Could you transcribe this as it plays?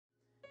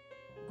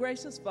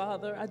Gracious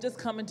Father, I just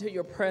come into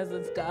your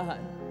presence, God,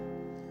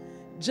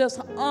 just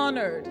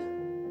honored,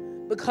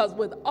 because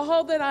with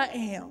all that I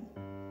am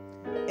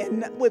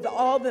and with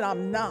all that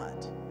I'm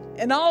not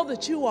and all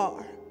that you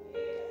are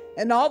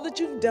and all that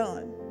you've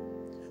done,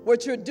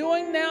 what you're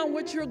doing now,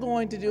 what you're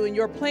going to do, and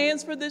your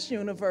plans for this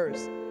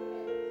universe,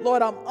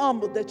 Lord, I'm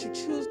humbled that you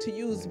choose to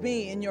use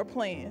me in your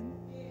plan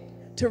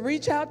to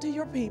reach out to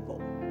your people,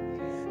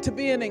 to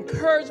be an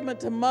encouragement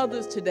to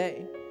mothers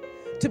today,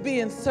 to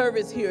be in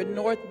service here at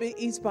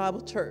Northeast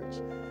Bible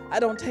Church. I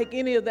don't take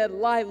any of that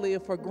lightly or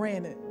for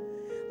granted.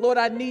 Lord,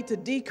 I need to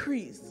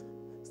decrease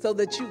so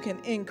that you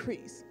can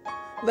increase.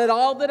 Let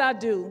all that I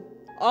do,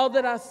 all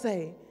that I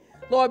say,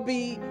 Lord,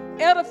 be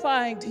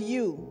edifying to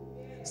you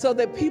so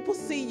that people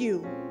see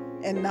you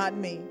and not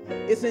me.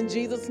 It's in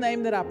Jesus'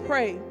 name that I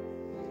pray.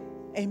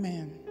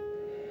 Amen.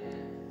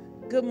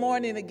 Good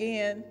morning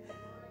again.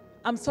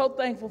 I'm so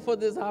thankful for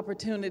this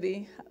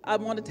opportunity. I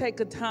want to take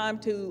a time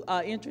to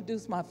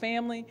introduce my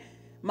family.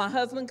 My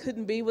husband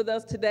couldn't be with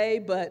us today,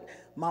 but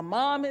my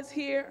mom is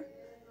here.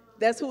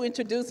 That's who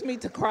introduced me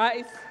to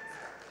Christ.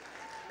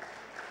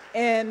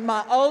 And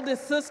my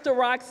oldest sister,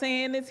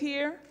 Roxanne, is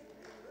here.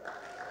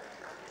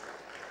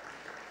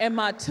 And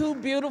my two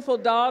beautiful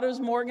daughters,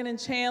 Morgan and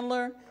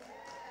Chandler.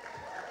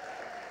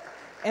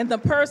 And the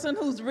person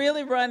who's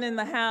really running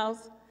the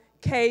house,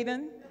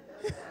 Caden.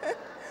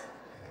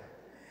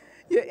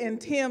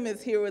 And Tim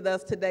is here with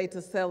us today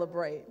to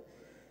celebrate.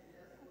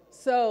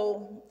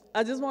 So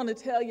I just want to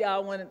tell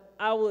y'all, when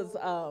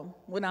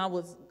I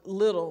was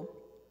little,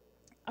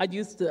 I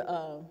used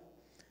to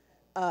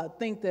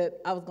think that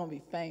I was going to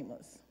be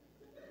famous.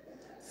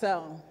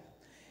 So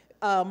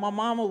my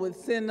mama would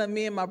send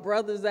me and my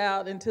brothers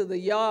out into the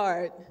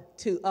yard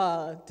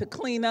to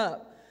clean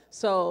up.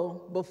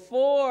 So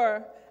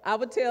before, I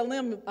would tell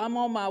them I'm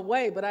on my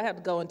way, but I had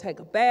to go and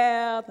take a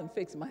bath and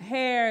fix my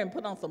hair and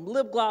put on some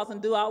lip gloss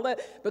and do all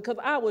that, because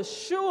I was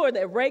sure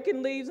that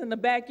raking leaves in the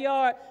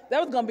backyard, that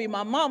was going to be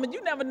my mom. And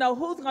you never know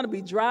who's going to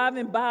be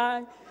driving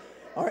by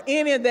or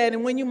any of that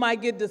and when you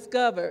might get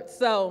discovered.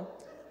 So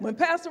when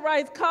Pastor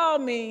Rice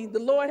called me, the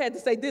Lord had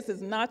to say, this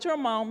is not your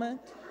moment.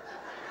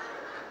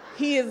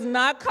 He is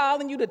not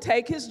calling you to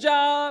take his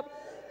job.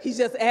 He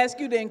just asked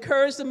you to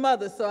encourage the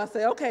mother. So I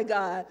said, okay,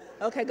 God,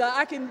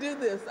 I can do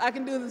this. I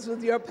can do this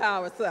with your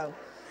power.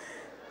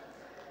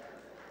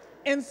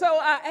 And so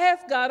I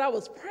asked God, I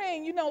was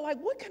praying,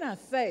 what can I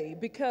say?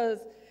 Because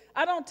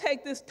I don't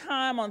take this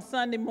time on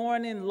Sunday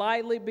morning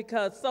lightly,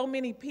 because for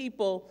many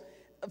people,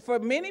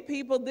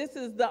 this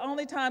is the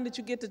only time that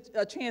you get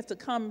a chance to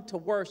come to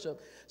worship.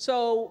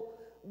 So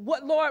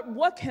Lord,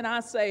 what can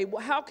I say?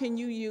 How can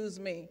you use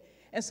me?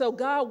 And so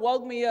God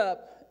woke me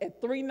up at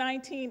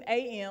 3:19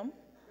 a.m.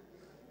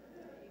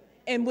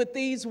 and with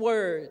these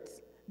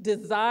words: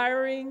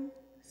 desiring,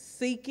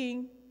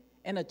 seeking,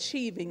 and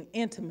achieving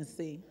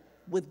intimacy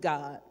with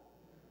God.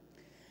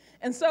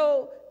 And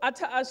so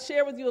I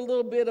share with you a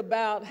little bit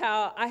about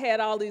how I had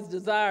all these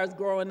desires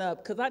growing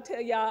up. Because I tell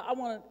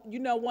y'all, you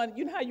know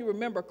how you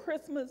remember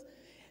Christmas?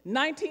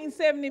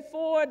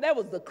 1974, that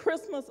was the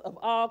Christmas of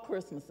all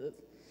Christmases.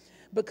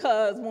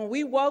 Because when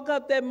we woke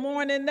up that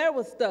morning, there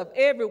was stuff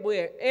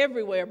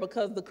everywhere,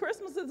 because the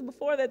Christmases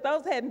before that,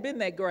 those hadn't been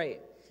that great.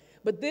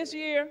 But this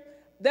year,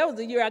 that was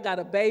the year I got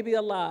a baby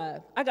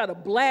alive. I got a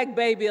black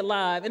baby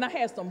alive, and I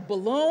had some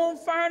balloon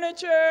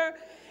furniture,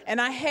 and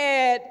I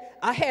had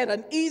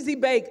an easy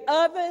bake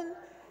oven,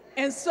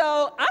 and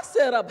so I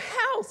set up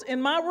house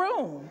in my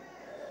room.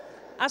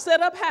 I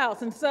set up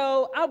house, and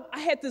so I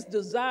had this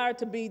desire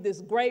to be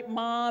this great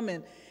mom,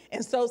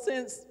 and so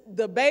since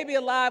the baby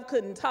alive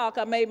couldn't talk,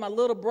 I made my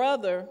little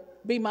brother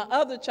be my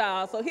other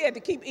child, so he had to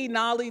keep eating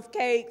all these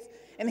cakes,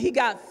 and he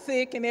got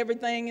sick and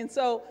everything, and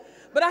so.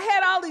 But I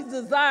had all these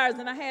desires,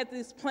 and I had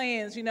these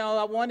plans.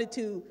 I wanted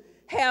to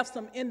have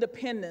some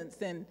independence,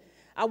 and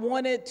I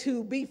wanted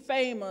to be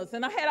famous,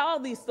 and I had all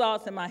these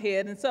thoughts in my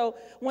head. And so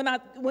when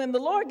the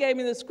Lord gave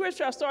me the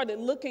scripture, I started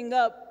looking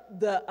up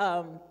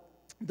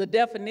the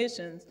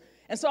definitions.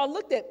 And so I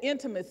looked at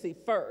intimacy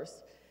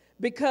first,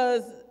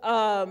 because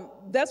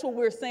that's what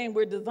we're saying.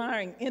 We're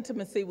desiring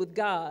intimacy with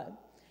God.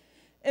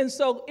 And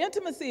so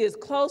intimacy is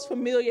close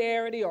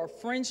familiarity or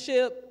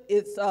friendship.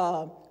 It's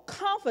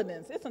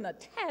confidence. It's an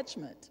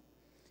attachment.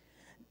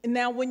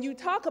 Now, when you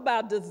talk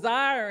about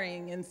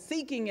desiring and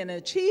seeking and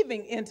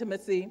achieving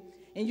intimacy,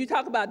 and you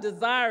talk about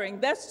desiring,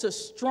 that's to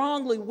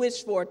strongly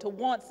wish for, to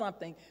want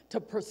something, to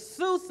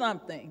pursue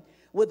something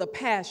with a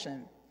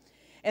passion.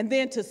 And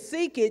then to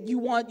seek it,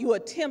 you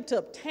attempt to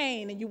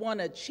obtain, and you want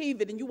to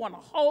achieve it, and you want to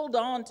hold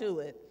on to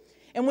it.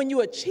 And when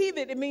you achieve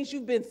it, it means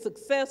you've been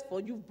successful.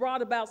 You've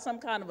brought about some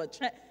kind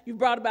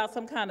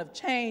of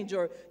change,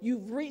 or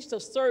you've reached a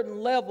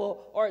certain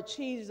level, or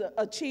achieved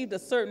a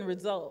certain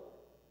result.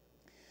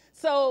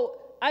 So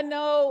I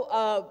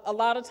know a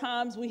lot of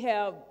times we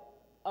have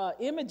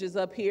images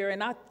up here,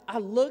 and I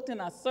looked and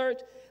I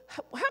searched,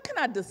 how can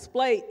I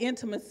display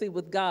intimacy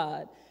with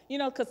God?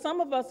 Because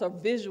some of us are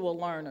visual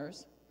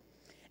learners.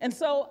 And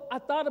so I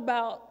thought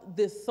about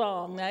this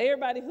song. Now,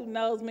 everybody who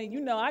knows me, you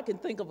know I can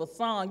think of a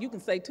song. You can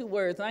say 2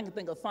 words, and I can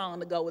think of a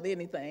song to go with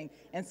anything.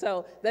 And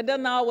so that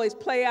doesn't always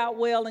play out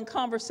well in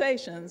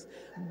conversations,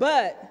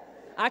 but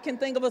I can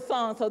think of a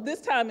song. So this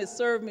time it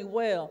served me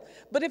well.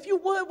 But if you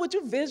would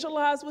you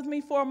visualize with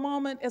me for a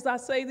moment as I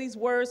say these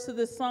words to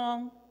this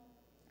song?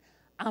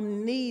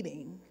 I'm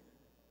needing.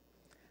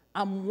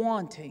 I'm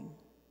wanting.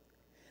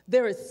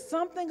 There is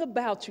something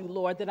about you,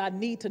 Lord, that I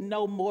need to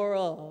know more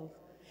of.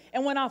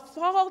 And when I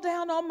fall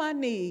down on my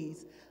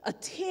knees,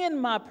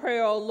 attend my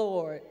prayer, O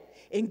Lord,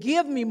 and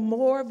give me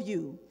more of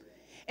you.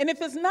 And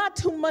if it's not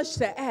too much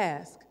to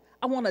ask,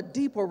 I want a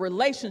deeper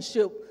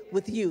relationship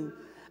with you.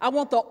 I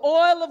want the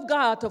oil of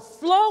God to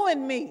flow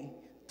in me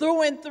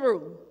through and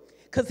through.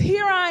 Because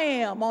here I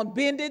am on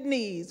bended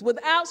knees with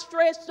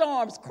outstretched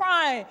arms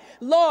crying,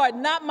 Lord,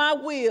 not my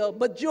will,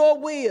 but your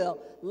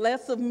will,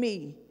 less of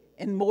me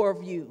and more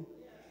of you.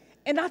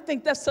 And I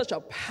think that's such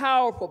a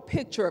powerful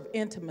picture of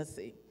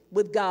intimacy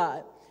with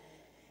God.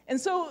 And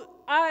so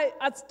I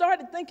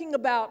started thinking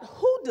about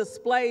who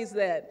displays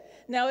that.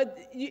 Now,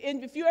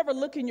 if you ever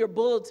look in your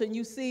bulletin,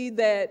 you see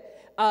that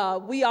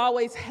we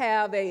always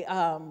have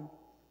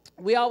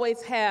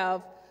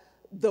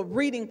the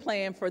reading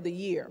plan for the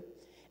year.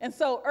 And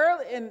so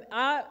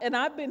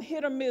I've been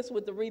hit or miss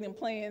with the reading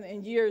plan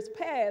in years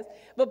past,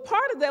 but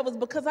part of that was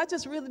because I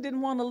just really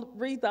didn't want to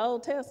read the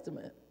Old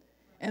Testament.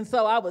 And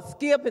so I would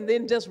skip and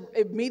then just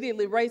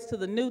immediately race to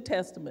the New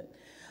Testament.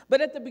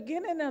 But at the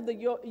beginning of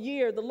the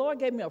year, the Lord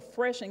gave me a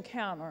fresh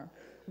encounter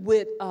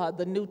with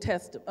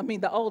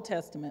the Old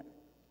Testament.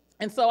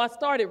 And so I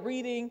started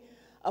reading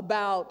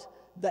about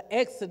the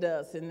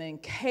Exodus and then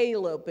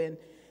Caleb and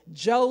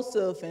Joshua,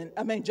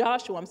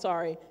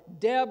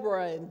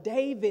 Deborah and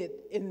David,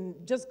 and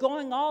just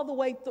going all the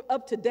way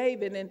up to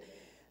David. And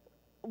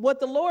what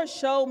the Lord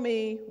showed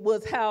me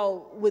was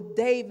how with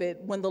David,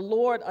 when the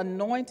Lord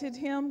anointed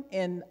him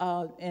in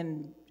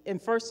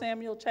 1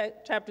 Samuel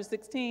chapter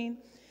 16,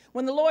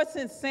 when the Lord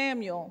sent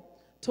Samuel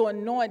to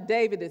anoint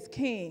David as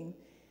king,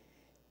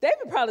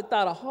 David probably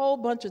thought a whole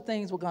bunch of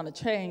things were going to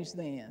change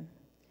then.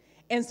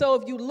 And so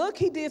if you look,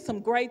 he did some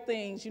great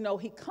things. You know,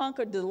 he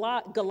conquered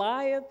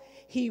Goliath.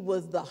 He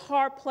was the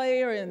harp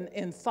player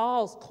in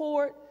Saul's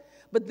court.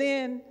 But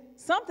then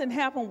something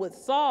happened with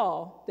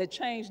Saul that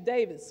changed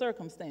David's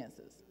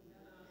circumstances.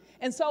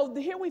 And so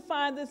here we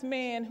find this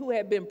man who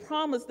had been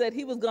promised that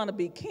he was going to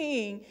be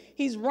king.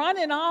 He's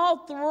running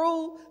all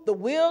through the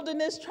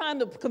wilderness trying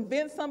to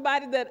convince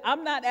somebody that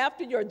I'm not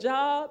after your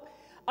job,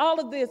 all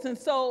of this. And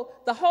so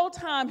the whole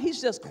time he's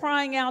just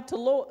crying out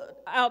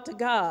to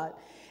God.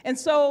 And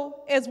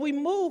so as we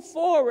move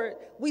forward,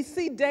 we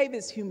see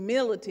David's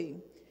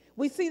humility.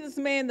 We see this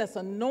man that's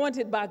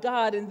anointed by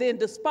God, and then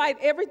despite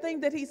everything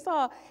that he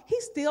saw, he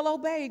still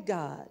obeyed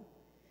God.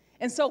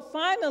 And so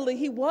finally,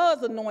 he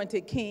was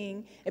anointed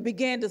king and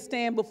began to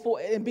stand before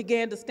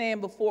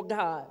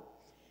God.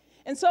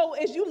 And so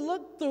as you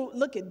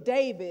look at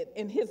David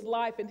and his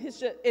life and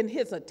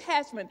his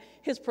attachment,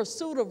 his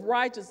pursuit of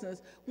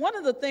righteousness, one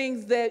of the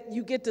things that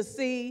you get to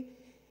see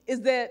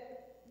is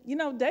that,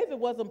 David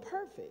wasn't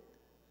perfect.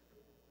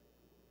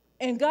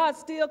 And God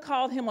still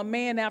called him a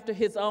man after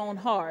his own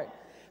heart.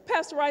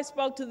 Pastor Wright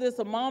spoke to this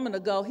a moment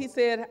ago. He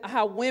said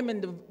how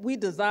women, we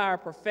desire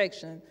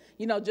perfection.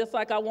 Just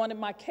like I wanted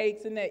my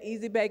cakes in that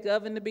easy bake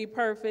oven to be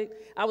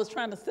perfect. I was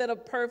trying to set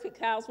up a perfect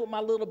house with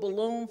my little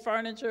balloon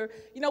furniture.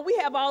 We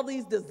have all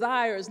these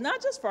desires,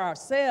 not just for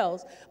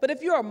ourselves, but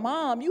if you're a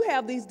mom, you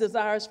have these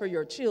desires for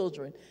your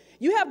children.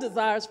 You have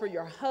desires for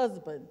your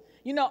husband.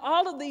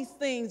 All of these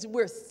things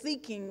we're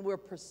seeking, we're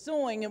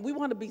pursuing, and we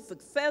want to be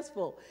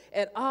successful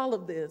at all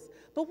of this.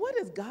 But what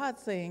is God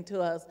saying to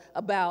us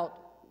about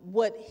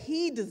what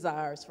he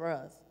desires for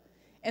us?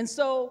 And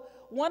so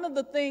one of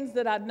the things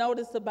that I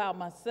noticed about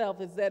myself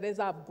is that as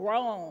I've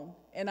grown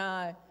and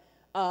I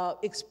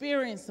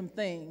experienced some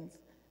things,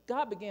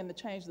 God began to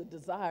change the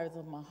desires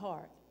of my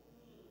heart.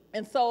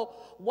 And so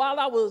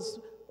while I was,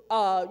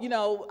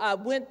 I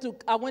went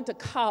to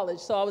college,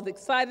 so I was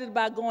excited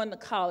about going to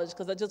college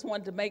because I just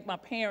wanted to make my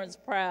parents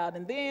proud.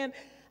 And then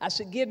I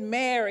should get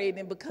married,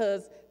 and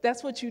because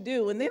that's what you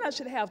do. And then I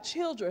should have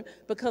children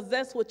because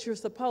that's what you're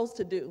supposed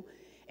to do.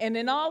 And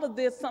in all of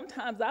this,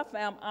 sometimes I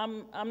found,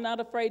 I'm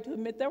not afraid to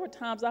admit, there were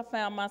times I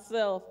found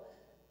myself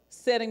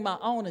setting my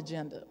own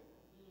agenda.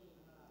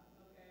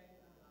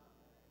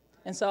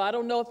 And so I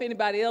don't know if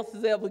anybody else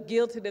is ever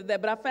guilty of that,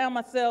 but I found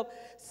myself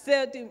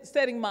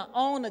setting my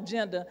own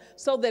agenda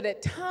so that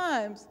at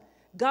times,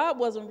 God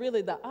wasn't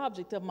really the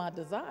object of my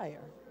desire.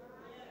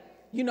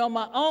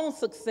 My own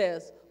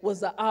success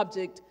was the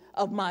object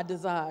of my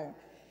desire.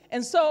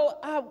 And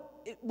so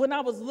when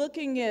I was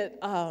looking at,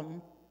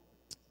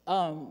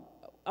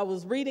 I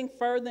was reading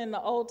further in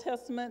the Old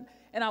Testament,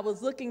 and I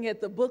was looking at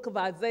the book of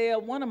Isaiah,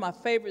 one of my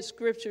favorite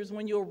scriptures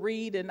when you'll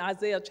read in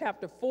Isaiah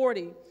chapter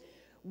 40,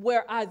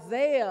 where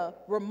Isaiah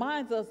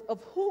reminds us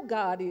of who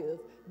God is.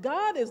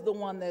 God is the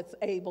one that's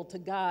able to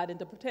guide and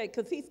to protect,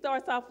 because he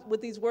starts off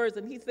with these words,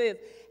 and he says,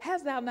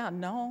 "Hast thou not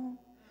known?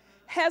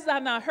 Has I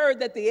not heard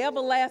that the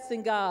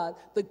everlasting God,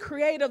 the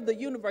creator of the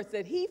universe,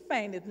 that he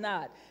fainteth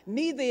not,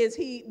 neither is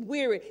he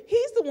weary.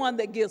 He's the one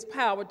that gives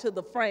power to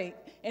the faint,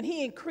 and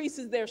he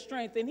increases their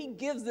strength, and he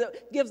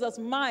gives us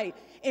might.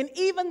 And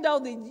even though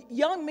the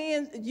young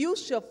men's youth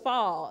shall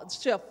fall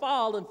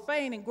and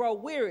faint and grow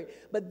weary,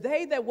 but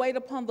they that wait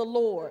upon the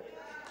Lord,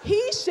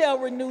 he shall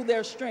renew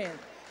their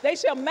strength. They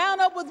shall mount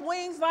up with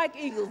wings like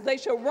eagles. They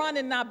shall run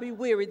and not be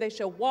weary. They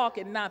shall walk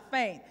and not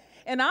faint.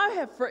 And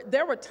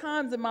there were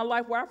times in my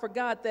life where I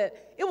forgot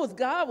that it was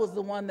God was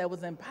the one that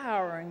was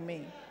empowering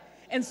me.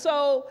 And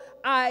so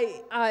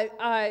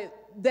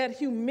that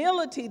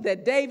humility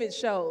that David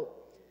showed,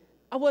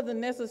 I wasn't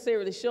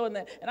necessarily showing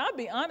that. And I'll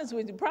be honest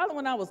with you, probably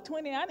when I was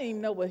 20, I didn't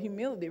even know what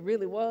humility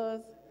really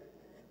was.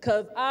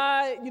 Because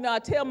I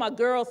tell my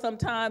girls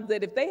sometimes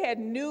that if they had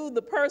knew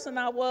the person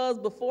I was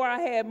before I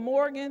had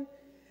Morgan,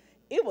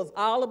 it was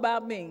all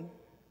about me.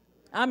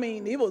 I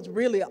mean, it was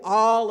really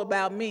all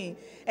about me.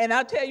 And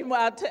I'll tell you,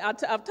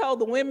 I've told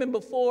the women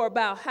before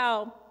about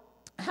how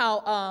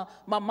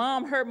my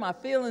mom hurt my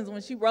feelings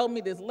when she wrote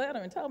me this letter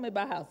and told me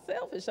about how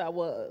selfish I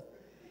was.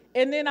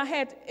 And then I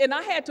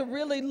had to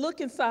really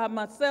look inside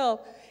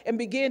myself and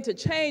begin to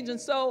change. And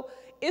so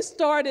I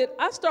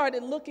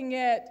started looking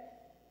at,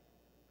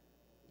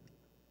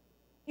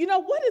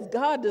 what is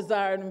God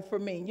desiring for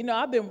me?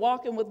 I've been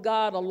walking with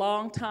God a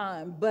long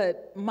time,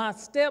 but my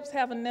steps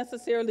haven't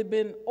necessarily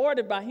been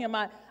ordered by him.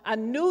 I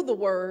knew the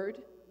word,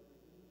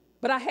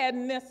 but I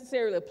hadn't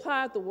necessarily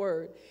applied the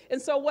word.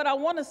 And so what I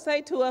want to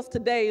say to us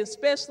today,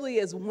 especially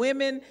as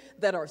women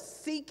that are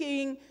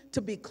seeking to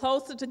be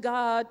closer to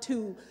God,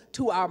 to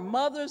our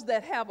mothers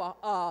that have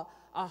a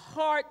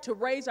heart to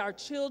raise our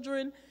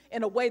children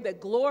in a way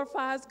that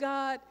glorifies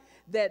God,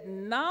 that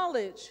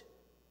knowledge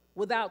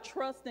without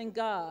trust in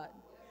God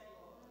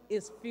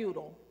is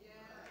futile,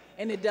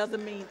 and it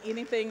doesn't mean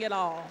anything at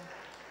all.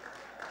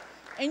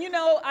 And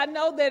I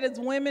know that as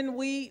women,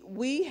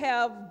 we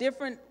have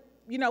different,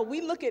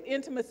 we look at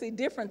intimacy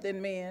different than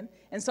men,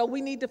 and so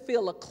we need to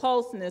feel a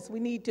closeness.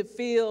 We need to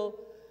feel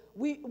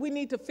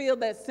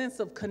that sense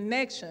of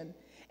connection.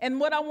 And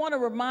what I want to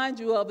remind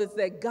you of is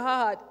that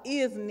God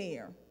is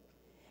near,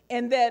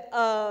 and that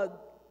I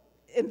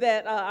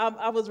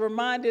was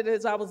reminded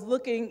as I was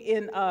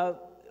looking I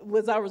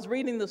was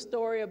reading the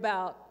story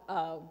about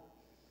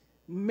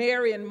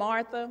Mary and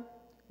Martha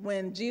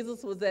when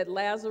Jesus was at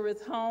Lazarus'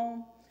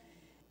 home,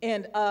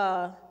 and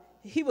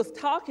he was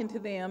talking to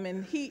them,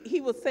 and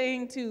he was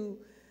saying to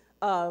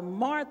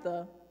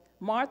Martha,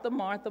 Martha,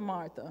 Martha,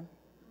 Martha,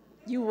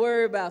 you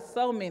worry about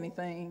so many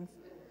things.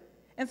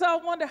 And so I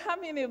wonder how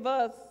many of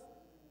us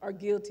are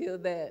guilty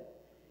of that.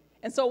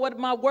 And so what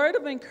my word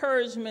of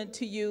encouragement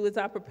to you as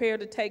I prepare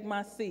to take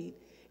my seat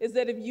is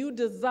that if you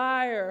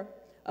desire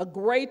a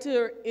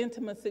greater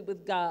intimacy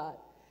with God,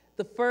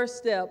 the first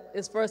step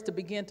is for us to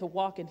begin to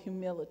walk in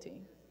humility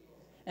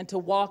and to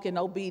walk in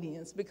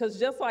obedience. Because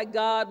just like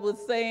God was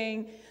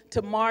saying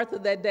to Martha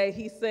that day,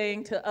 he's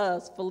saying to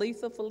us,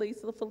 Felisa,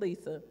 Felisa,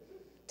 Felisa,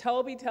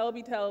 Toby,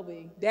 Toby,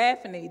 Toby,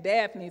 Daphne,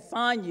 Daphne,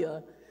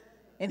 Sonia,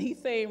 and he's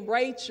saying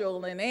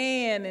Rachel and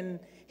Ann, and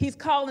he's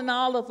calling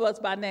all of us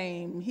by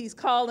name. He's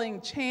calling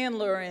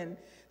Chandler and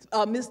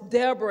Miss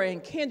Deborah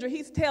and Kendra.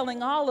 He's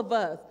telling all of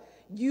us,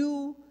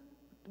 you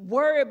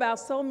worry about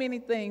so many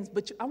things,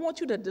 but I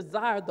want you to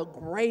desire the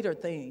greater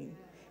thing,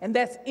 and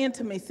that's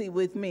intimacy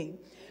with me.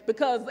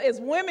 Because as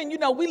women,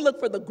 we look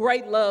for the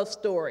great love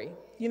story.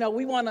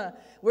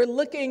 We're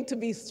looking to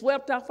be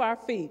swept off our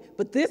feet,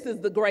 but this is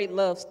the great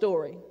love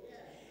story.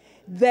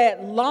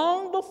 That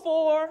long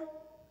before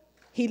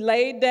he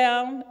laid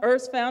down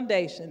earth's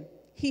foundation,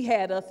 he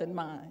had us in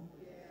mind.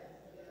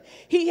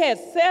 He had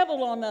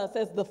settled on us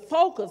as the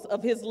focus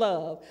of his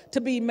love,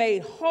 to be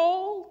made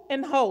whole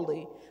and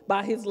holy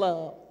by his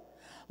love.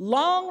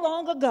 Long,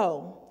 long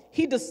ago,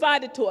 he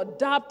decided to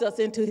adopt us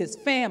into his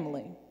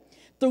family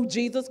through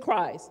Jesus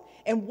Christ.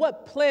 And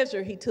what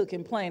pleasure he took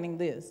in planning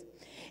this.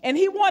 And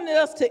he wanted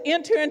us to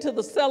enter into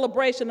the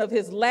celebration of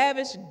his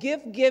lavish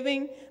gift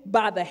giving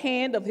by the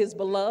hand of his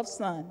beloved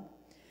Son.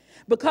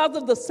 Because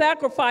of the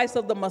sacrifice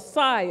of the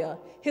Messiah,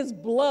 his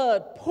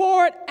blood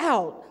poured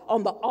out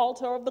on the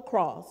altar of the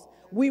cross.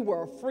 We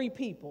were a free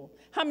people.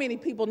 How many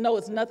people know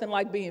it's nothing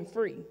like being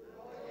free?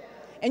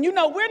 And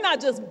we're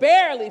not just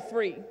barely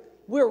free,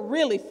 we're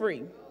really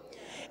free.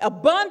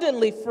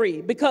 Abundantly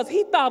free, because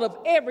he thought of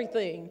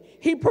everything.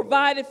 He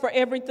provided for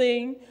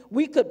everything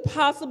we could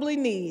possibly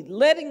need,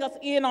 letting us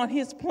in on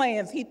his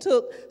plans he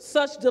took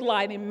such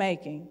delight in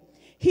making.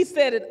 He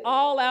set it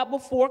all out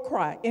before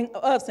Christ,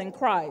 in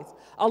Christ,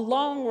 a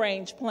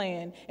long-range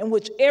plan in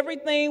which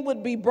everything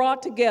would be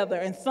brought together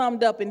and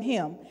summed up in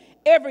him,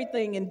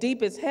 everything in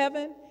deepest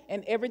heaven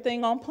and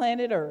everything on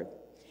planet Earth.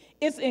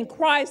 It's in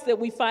Christ that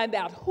we find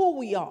out who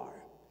we are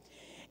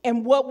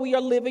and what we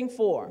are living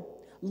for.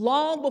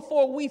 Long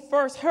before we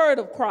first heard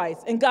of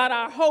Christ and got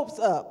our hopes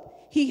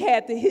up, he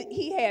had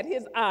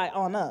his eye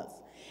on us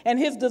and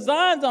his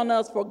designs on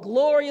us for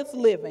glorious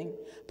living,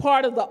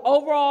 part of the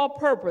overall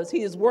purpose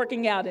he is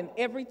working out in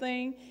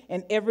everything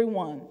and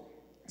everyone.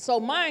 So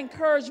my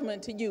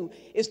encouragement to you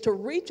is to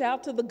reach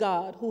out to the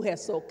God who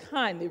has so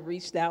kindly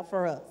reached out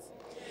for us.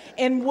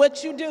 And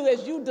what you do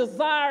is you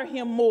desire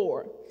him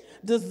more,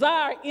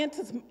 desire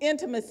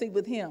intimacy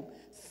with him,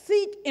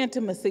 seek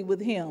intimacy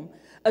with him,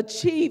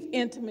 achieve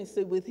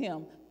intimacy with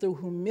him through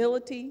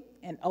humility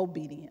and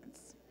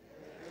obedience.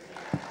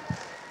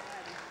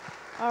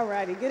 All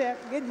righty.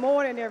 Good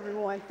morning,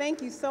 everyone.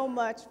 Thank you so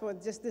much for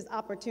just this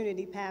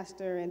opportunity,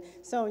 Pastor and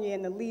Sonia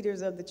and the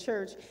leaders of the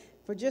church,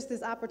 for just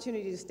this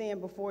opportunity to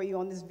stand before you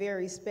on this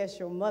very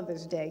special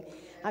Mother's Day.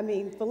 I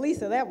mean,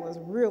 Felisa, that was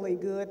really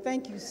good.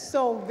 Thank you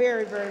so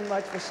very, very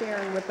much for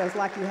sharing with us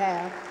like you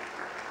have.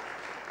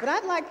 But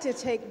I'd like to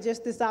take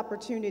just this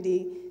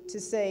opportunity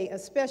to say a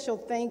special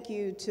thank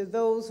you to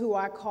those who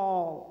I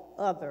call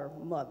other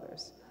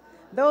mothers.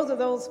 Those are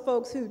those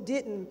folks who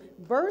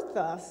didn't birth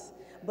us,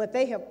 but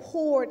they have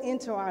poured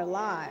into our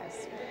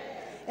lives.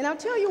 And I'll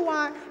tell you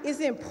why it's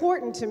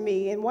important to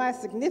me and why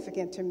it's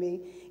significant to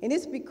me. And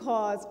it's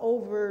because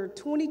over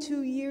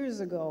 22 years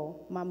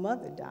ago, my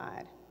mother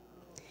died.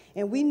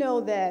 And we know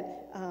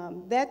that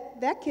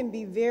that can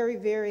be very,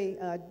 very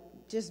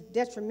just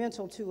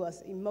detrimental to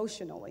us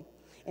emotionally.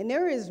 And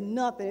there is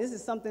nothing, this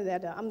is something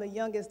that I'm the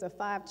youngest of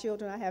 5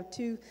 children. I have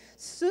 2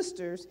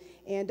 sisters.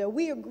 And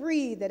we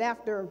agreed that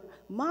after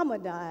Mama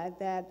died,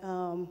 that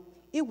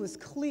it was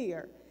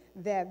clear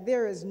that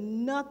there is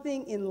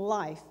nothing in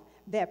life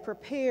that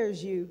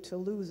prepares you to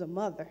lose a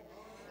mother.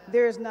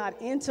 There's not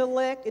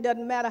intellect. It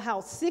doesn't matter how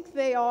sick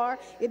they are.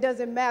 It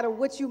doesn't matter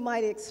what you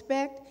might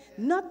expect.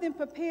 Nothing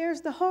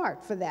prepares the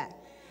heart for that.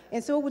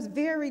 And so it was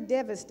very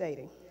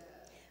devastating.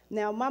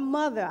 Now, my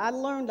mother, I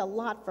learned a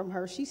lot from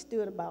her. She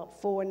stood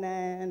about 4'9",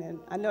 and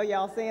I know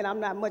y'all saying I'm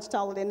not much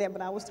taller than that,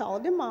 but I was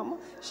taller than Mama.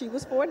 She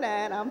was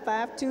 4'9", I'm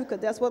 5'2", because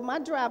that's what my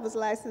driver's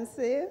license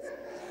says.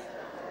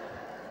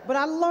 But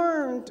I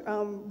learned,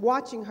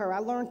 watching her, I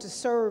learned to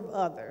serve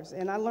others,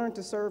 and I learned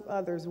to serve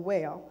others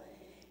well.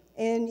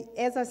 And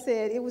as I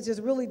said, it was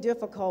just really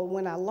difficult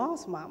when I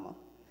lost Mama.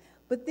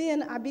 But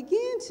then I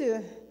began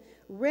to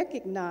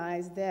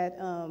recognize that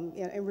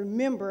and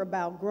remember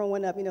about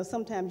growing up. You know,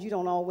 sometimes you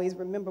don't always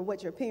remember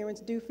what your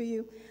parents do for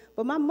you.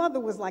 But my mother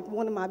was like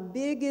one of my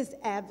biggest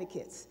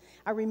advocates.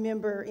 I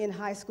remember in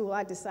high school,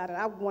 I decided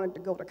I wanted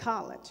to go to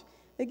college.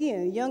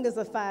 Again, youngest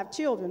of 5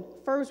 children,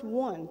 first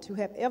one to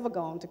have ever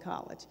gone to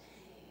college.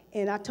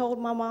 And I told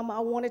my mom I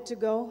wanted to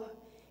go,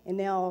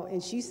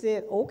 and she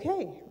said,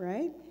 okay,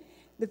 right?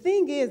 The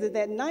thing is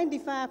that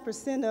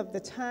 95% of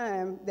the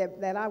time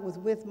that I was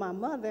with my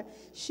mother,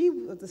 she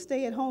was a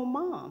stay-at-home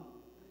mom.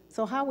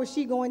 So how was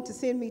she going to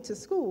send me to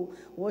school?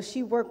 Well,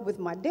 she worked with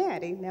my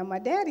daddy. Now, my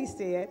daddy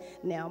said,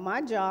 now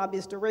my job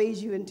is to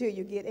raise you until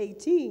you get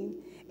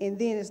 18, and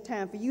then it's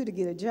time for you to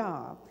get a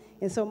job.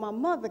 And so my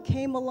mother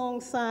came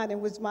alongside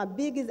and was my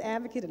biggest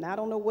advocate, and I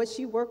don't know what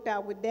she worked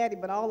out with Daddy,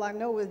 but all I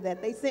know is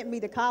that they sent me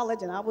to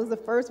college, and I was the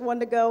first one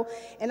to go,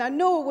 and I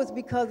know it was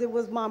because it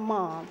was my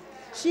mom.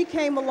 She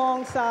came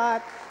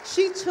alongside,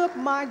 she took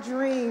my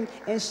dream,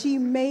 and she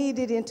made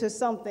it into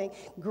something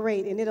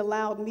great, and it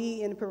allowed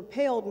me and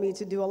propelled me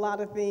to do a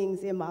lot of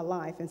things in my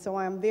life, and so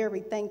I'm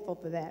very thankful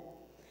for that.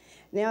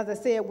 Now, as I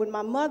said, when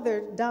my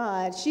mother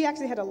died, she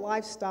actually had a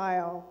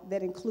lifestyle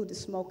that included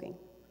smoking.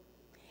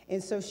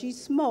 And so she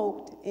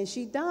smoked, and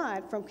she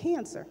died from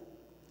cancer.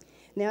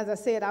 Now, as I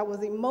said, I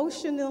was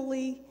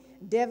emotionally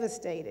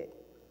devastated,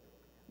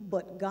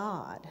 but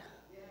God.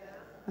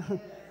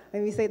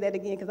 Let me say that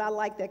again, because I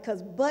like that,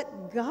 because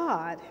but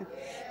God,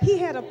 he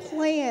had a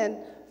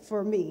plan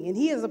for me, and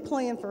he has a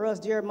plan for us.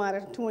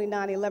 Jeremiah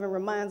 29:11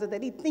 reminds us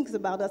that he thinks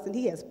about us, and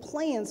he has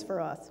plans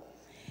for us.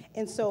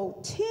 And so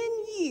 10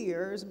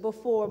 years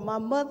before my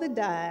mother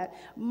died,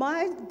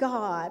 my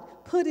God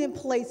put in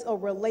place a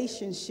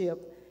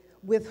relationship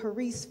with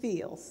Harris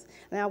Fields.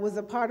 And I was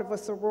a part of a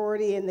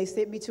sorority, and they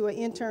sent me to an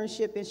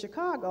internship in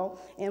Chicago,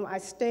 and I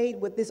stayed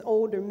with this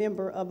older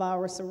member of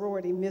our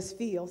sorority, Miss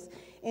Fields,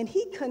 and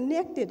he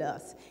connected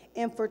us.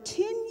 And for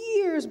 10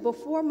 years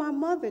before my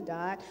mother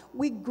died,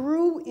 we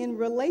grew in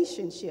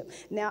relationship.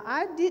 Now,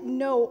 I didn't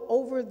know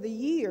over the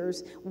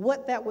years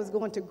what that was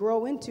going to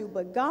grow into,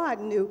 but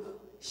God knew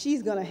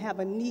she's going to have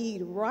a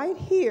need right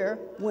here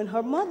when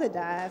her mother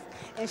dies.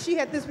 And he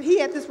had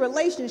this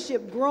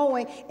relationship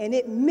growing, and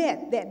it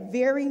met that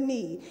very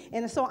need.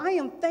 And so I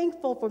am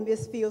thankful for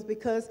Miss Fields,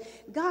 because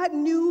God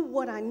knew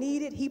what I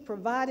needed. He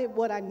provided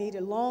what I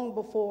needed long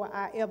before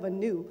I ever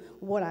knew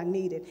what I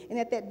needed. And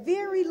at that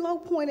very low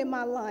point in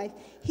my life,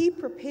 he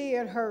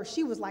prepared her.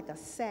 She was like a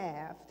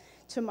salve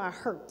to my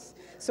hurts.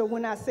 So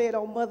when I said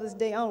on Mother's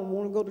Day, I don't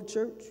want to go to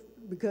church,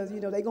 because, you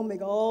know, they're going to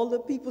make all the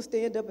people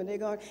stand up and they're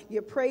going to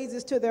give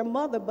praises to their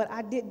mother, but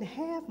I didn't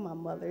have my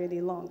mother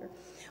any longer.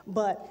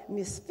 But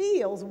Miss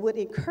Fields would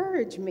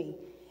encourage me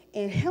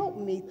and help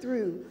me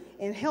through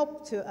and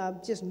help to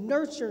just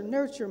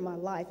nurture my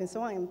life. And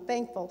so I am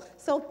thankful,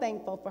 so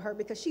thankful for her,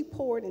 because she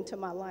poured into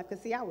my life.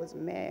 Because, see, I was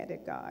mad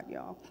at God,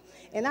 y'all.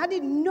 And I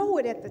didn't know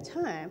it at the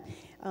time.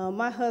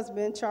 My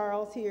husband,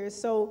 Charles, here is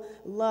so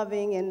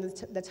loving. And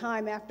the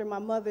time after my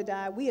mother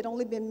died, we had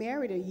only been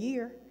married a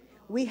year.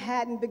 We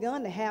hadn't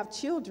begun to have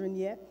children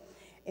yet.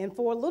 And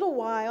for a little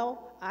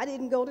while, I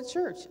didn't go to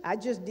church. I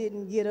just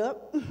didn't get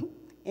up,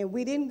 and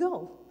we didn't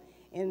go.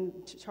 And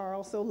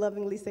Charles so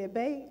lovingly said,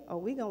 babe, are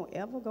we going to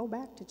ever go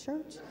back to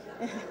church?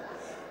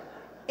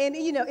 And,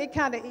 it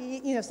kind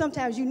of,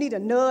 sometimes you need a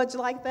nudge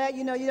like that.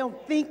 You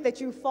don't think that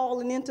you're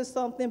falling into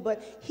something,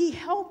 but he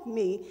helped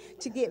me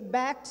to get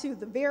back to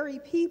the very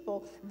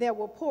people that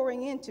were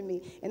pouring into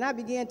me. And I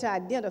began to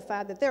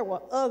identify that there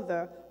were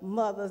other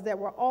mothers that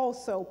were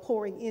also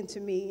pouring into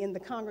me in the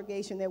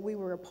congregation that we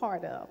were a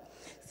part of.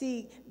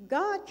 See,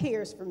 God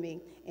cares for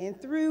me. And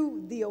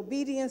through the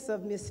obedience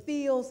of Miss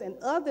Fields and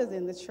others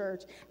in the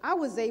church, I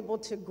was able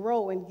to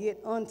grow and get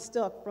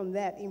unstuck from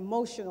that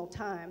emotional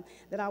time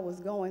that I was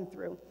going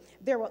through.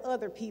 There were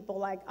other people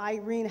like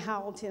Irene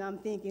Houghton, I'm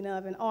thinking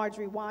of, and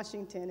Audrey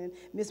Washington. And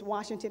Miss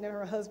Washington and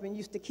her husband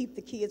used to keep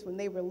the kids when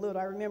they were little.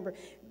 I remember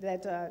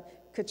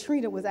that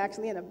Katrina was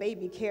actually in a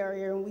baby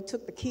carrier, and we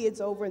took the kids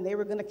over, and they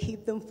were going to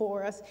keep them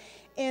for us.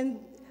 And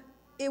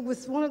it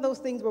was one of those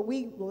things where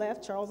we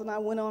left. Charles and I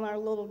went on our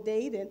little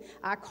date, and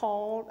I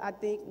called, I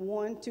think,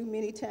 one too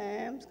many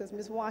times, because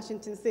Miss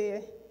Washington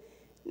said,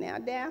 now,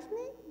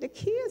 Daphne, the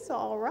kids are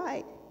all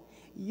right.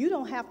 You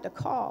don't have to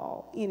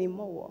call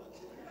anymore.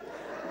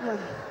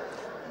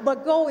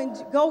 But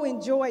go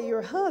enjoy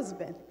your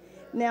husband.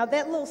 Now,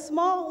 that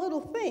small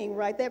little thing,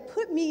 right, that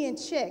put me in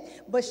check.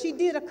 But she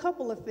did a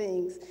couple of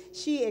things.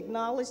 She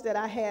acknowledged that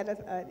I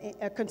had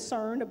a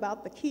concern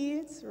about the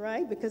kids,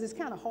 right, because it's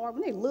kind of hard.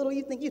 When they're little,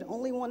 you think you're the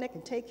only one that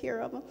can take care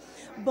of them.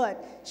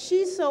 But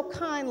she so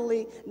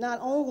kindly not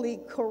only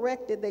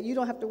corrected that you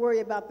don't have to worry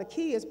about the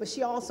kids, but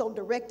she also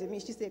directed me.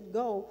 She said,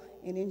 go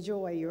and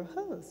enjoy your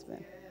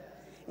husband.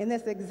 And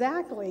that's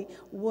exactly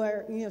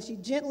where, she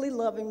gently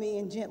loving me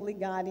and gently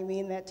guiding me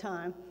in that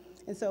time.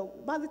 And so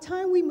by the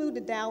time we moved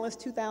to Dallas,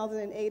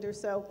 2008 or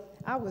so,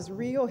 I was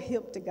real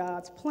hip to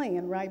God's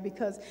plan, right?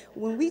 Because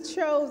when we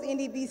chose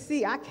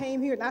NEBC, I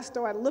came here and I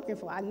started looking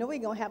for, I know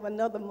He's going to have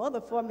another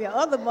mother for me,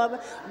 another mother.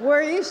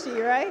 Where is she,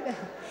 right?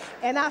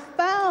 And I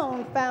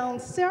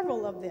found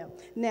several of them.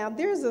 Now,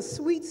 there's a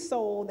sweet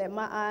soul that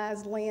my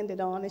eyes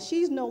landed on, and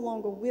she's no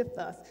longer with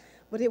us,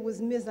 but it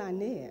was Ms.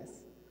 Inez.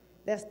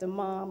 That's the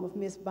mom of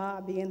Miss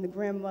Bobby and the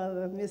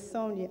grandmother of Miss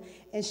Sonia.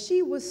 And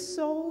she was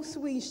so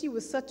sweet. She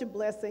was such a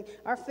blessing.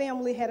 Our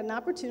family had an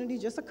opportunity,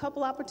 just a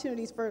couple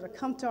opportunities for her to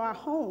come to our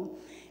home.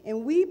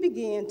 And we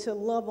began to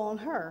love on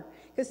her.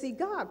 Because, see,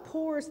 God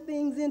pours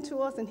things into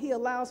us, and He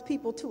allows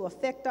people to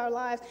affect our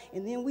lives,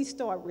 and then we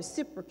start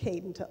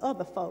reciprocating to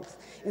other folks.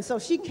 And so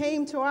she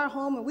came to our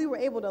home, and we were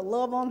able to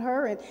love on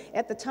her. And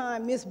at the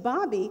time, Miss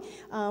Bobby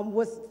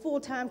was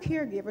full-time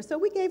caregiver. So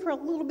we gave her a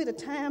little bit of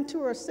time to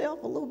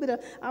herself, a little bit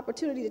of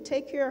opportunity to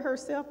take care of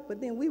herself,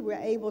 but then we were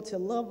able to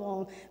love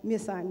on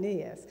Miss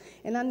Inez.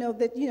 And I know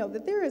that,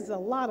 that there is a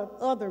lot of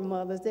other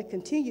mothers that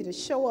continue to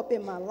show up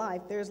in my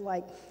life. There's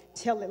like,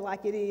 tell it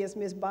like it is,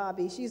 Miss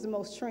Bobby. She's the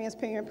most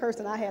transparent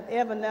person I have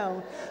ever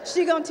known.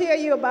 She's going to tell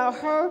you about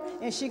her,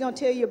 and she's going to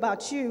tell you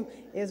about you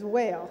as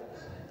well.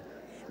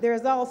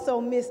 There's also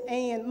Miss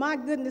Ann. My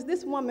goodness,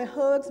 this woman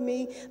hugs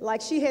me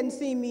like she hadn't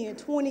seen me in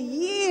 20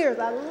 years.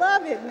 I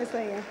love it, Miss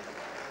Ann.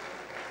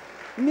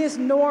 Miss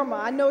Norma,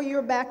 I know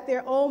you're back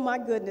there. Oh, my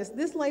goodness.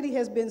 This lady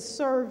has been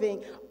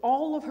serving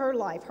all of her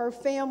life, her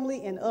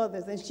family and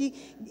others. And she,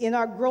 in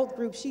our growth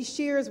group, she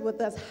shares with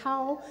us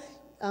how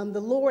the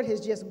Lord has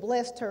just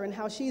blessed her and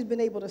how she's been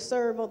able to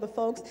serve other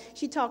folks.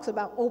 She talks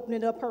about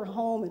opening up her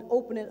home and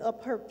opening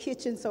up her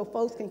kitchen so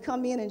folks can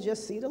come in and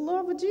just see the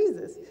love of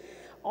Jesus.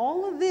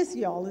 All of this,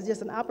 y'all, is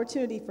just an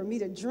opportunity for me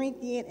to drink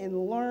in and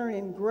learn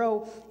and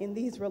grow in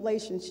these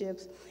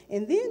relationships.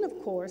 And then, of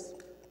course,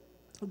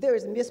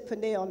 there's Miss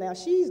Pennell. Now,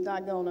 she's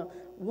not going to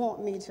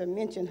want me to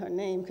mention her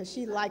name because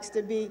she likes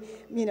to be,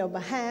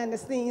 behind the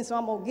scenes, so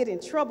I'm going to get in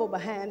trouble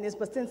behind this.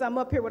 But since I'm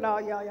up here with all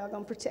y'all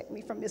going to protect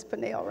me from Miss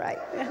Pennell, right?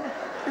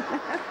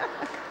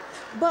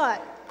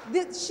 But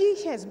she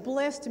has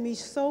blessed me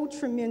so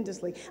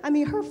tremendously. I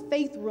mean, her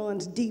faith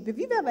runs deep. If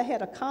you've ever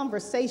had a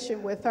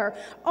conversation with her,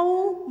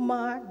 oh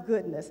my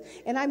goodness.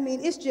 And I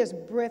mean, it's just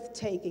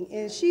breathtaking.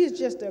 And she is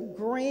just a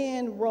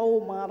grand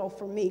role model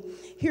for me.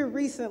 Here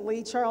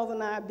recently, Charles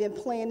and I have been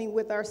planning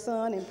with our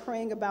son and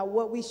praying about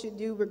what we should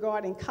do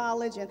regarding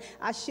college. And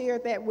I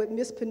shared that with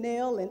Miss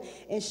Pennell,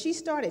 and she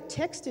started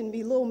texting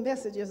me little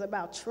messages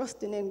about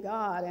trusting in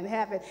God and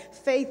having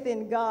faith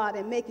in God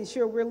and making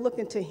sure we're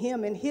looking to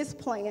Him and His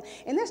plan.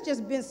 And that's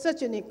just been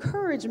such an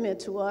encouragement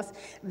to us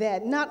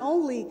that not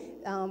only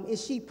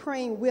is she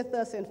praying with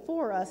us and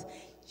for us,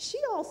 she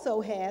also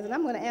has, and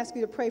I'm going to ask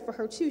you to pray for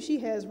her too, she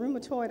has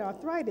rheumatoid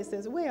arthritis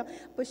as well,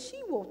 but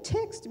she will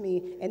text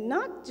me and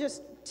not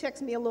just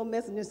text me a little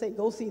message and say,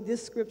 go see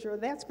this scripture or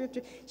that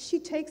scripture. She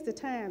takes the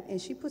time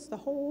and she puts the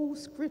whole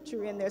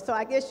scripture in there. So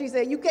I guess she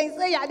said, you can't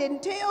say I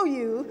didn't tell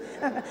you,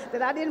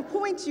 that I didn't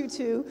point you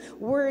to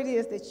where it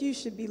is that you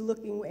should be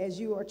looking as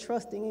you are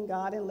trusting in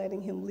God and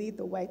letting Him lead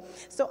the way.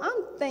 So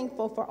I'm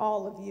thankful for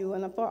all of you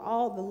and for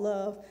all the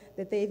love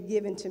that they've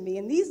given to me.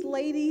 And these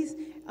ladies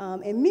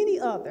and many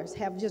others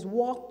have just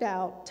walked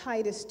out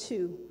Titus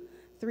 2,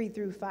 3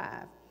 through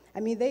 5. I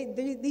mean,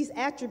 these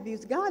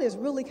attributes, God has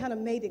really kind of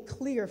made it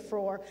clear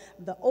for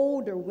the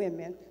older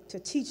women to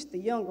teach the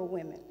younger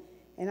women.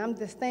 And I'm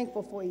just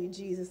thankful for you,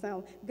 Jesus.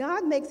 Now,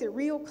 God makes it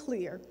real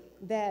clear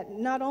that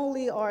not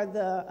only are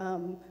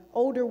the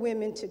older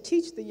women to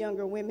teach the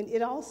younger women,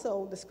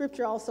 the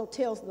scripture also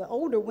tells the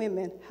older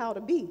women how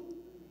to be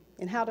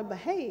and how to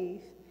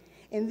behave,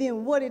 and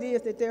then what it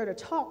is that they're to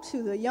talk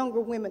to the younger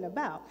women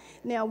about.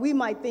 Now, we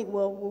might think,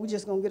 well, we're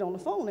just going to get on the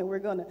phone and we're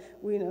going to,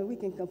 we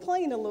can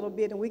complain a little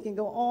bit and we can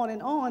go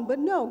on, but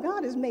no,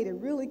 God has made it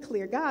really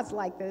clear. God's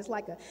like that. It's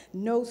like a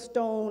no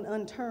stone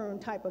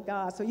unturned type of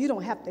God, so you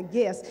don't have to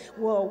guess,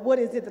 well, what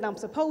is it that I'm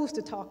supposed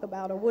to talk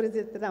about or what is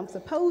it that I'm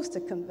supposed to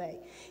convey?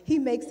 He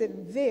makes it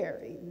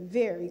very,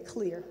 very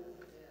clear.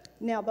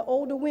 Now, the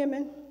older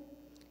women,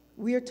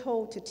 we're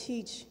told to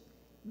teach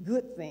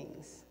good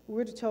things.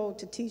 We're told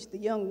to teach the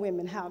young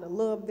women how to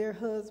love their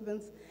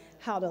husbands,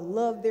 how to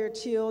love their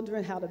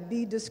children, how to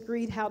be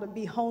discreet, how to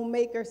be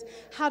homemakers,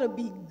 how to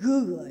be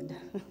good.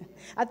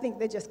 I think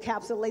that just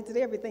encapsulates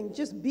everything.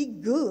 Just be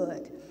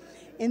good.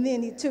 And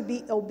then to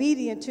be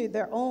obedient to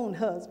their own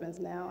husbands.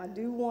 Now, I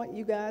do want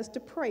you guys to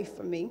pray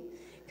for me,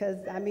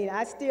 because, I mean,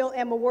 I still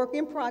am a work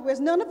in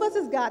progress. None of us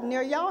has gotten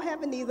there. Y'all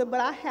haven't either,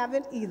 but I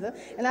haven't either.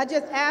 And I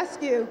just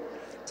ask you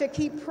to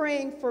keep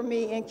praying for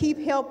me and keep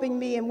helping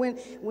me. And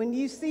when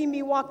you see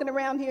me walking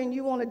around here and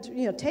you want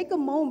to, take a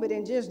moment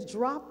and just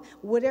drop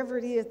whatever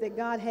it is that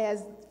God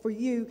has for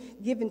you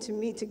given to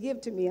me to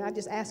give to me. And I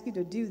just ask you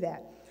to do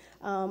that.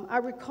 I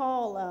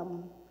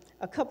recall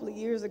a couple of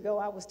years ago,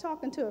 I was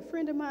talking to a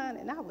friend of mine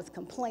and I was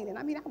complaining.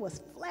 I mean, I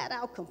was flat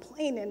out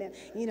complaining,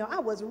 and I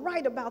was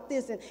right about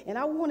this, and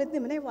I wanted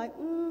them, and they were like,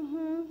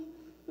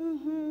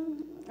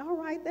 all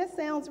right, that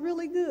sounds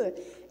really good.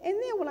 And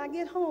then when I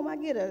get home, I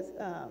get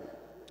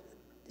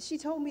she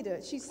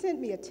sent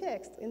me a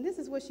text, and this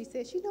is what she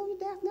said.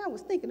 Daphne, I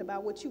was thinking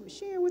about what you were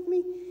sharing with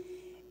me,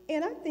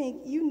 and I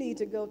think you need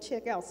to go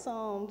check out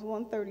Psalms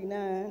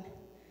 139,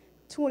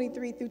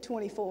 23 through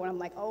 24. And I'm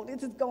like, oh,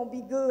 this is going to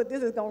be good.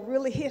 This is going to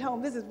really hit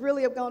home. This is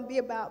really going to be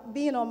about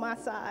being on my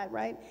side,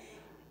 right?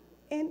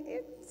 And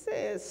it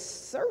says,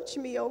 search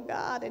me, O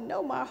God, and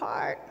know my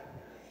heart.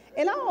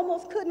 And I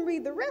almost couldn't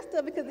read the rest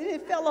of it because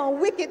it fell on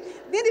wicked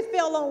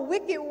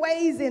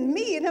ways in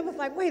me. And I was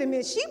like, wait a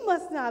minute, she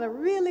must not have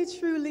really,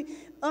 truly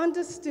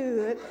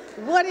understood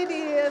what it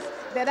is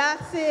that I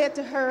said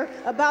to her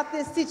about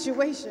this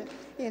situation.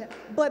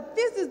 But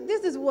this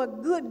is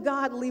what good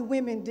godly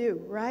women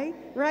do, right?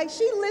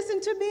 She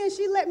listened to me and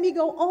she let me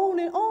go on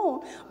and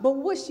on. But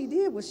what she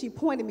did was she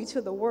pointed me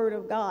to the Word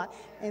of God.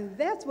 And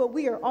that's what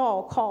we are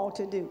all called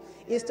to do,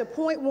 is to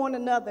point one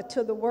another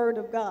to the Word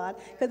of God.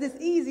 Because it's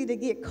easy to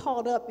get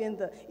caught up in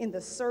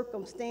the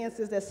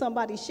circumstances that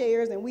somebody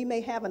shares, and we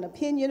may have an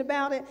opinion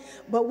about it.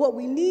 But what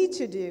we need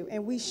to do,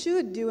 and we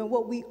should do, and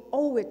what we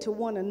owe it to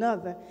one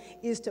another,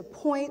 is to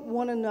point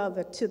one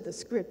another to the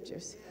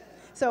Scriptures.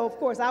 So, of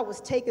course, I was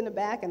taken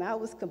aback and I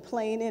was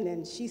complaining,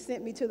 and she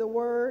sent me to the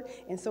Word,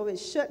 and so it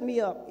shut me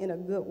up in a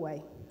good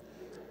way.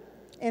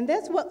 And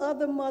that's what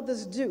other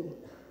mothers do.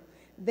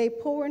 They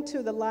pour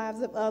into the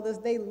lives of others,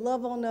 they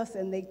love on us,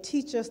 and they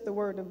teach us the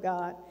Word of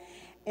God.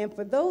 And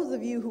for those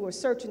of you who are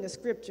searching the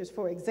Scriptures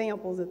for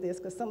examples of this,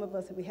 because some of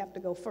us, we have to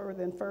go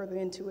further and further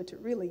into it to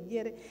really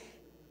get it,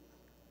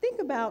 think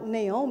about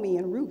Naomi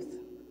and Ruth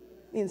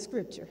in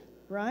Scripture,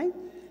 right?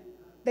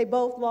 They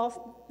both lost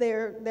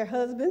their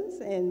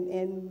husbands,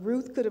 and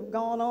Ruth could have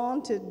gone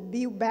on to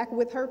be back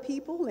with her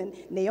people, and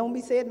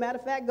Naomi said, matter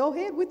of fact, go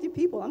ahead with your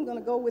people, I'm going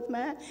to go with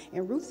mine.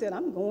 And Ruth said,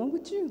 I'm going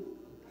with you.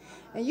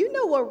 And you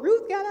know what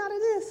Ruth got out of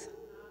this?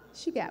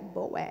 She got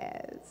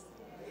Boaz.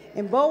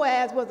 And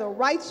Boaz was a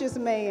righteous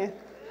man,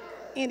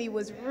 and he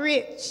was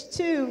rich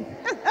too.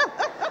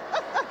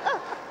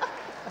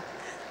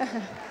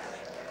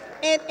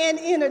 And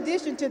in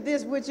addition to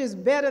this, which is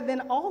better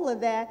than all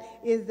of that,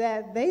 is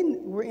that they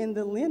were in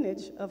the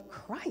lineage of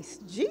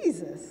Christ,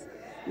 Jesus.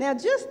 Now,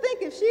 just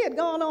think if she had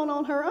gone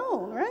on her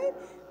own, right?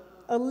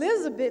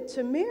 Elizabeth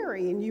to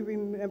Mary, and you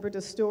remember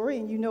the story,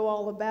 and you know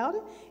all about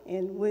it.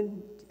 And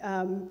when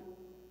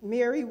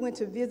Mary went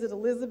to visit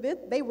Elizabeth,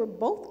 they were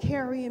both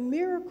carrying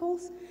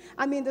miracles.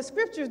 I mean, the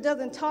Scriptures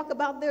doesn't talk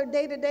about their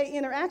day-to-day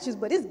interactions,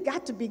 but it's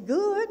got to be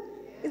good.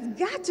 It's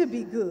got to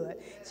be good.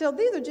 So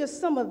these are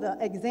just some of the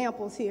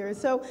examples here.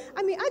 So,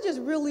 I mean, I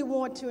just really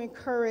want to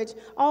encourage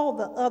all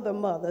the other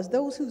mothers,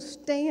 those who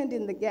stand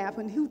in the gap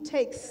and who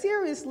take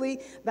seriously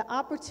the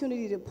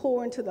opportunity to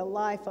pour into the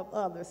life of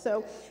others.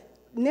 So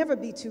never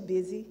be too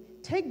busy.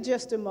 Take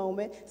just a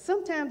moment.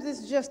 Sometimes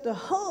it's just a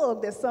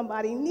hug that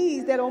somebody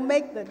needs that'll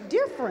make the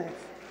difference.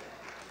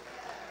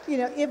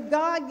 If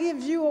God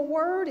gives you a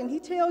word and he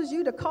tells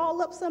you to call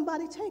up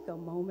somebody, take a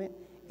moment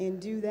and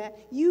do that.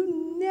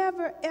 You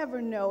never,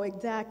 ever know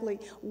exactly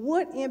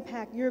what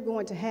impact you're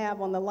going to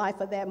have on the life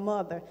of that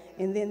mother,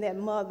 and then that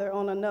mother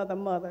on another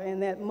mother,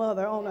 and that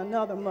mother on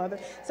another mother.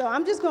 So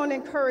I'm just going to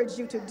encourage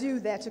you to do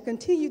that, to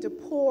continue to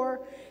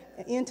pour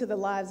into the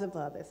lives of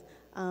others.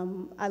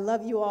 I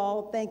love you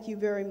all. Thank you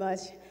very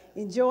much.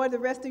 Enjoy the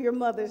rest of your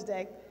Mother's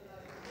Day.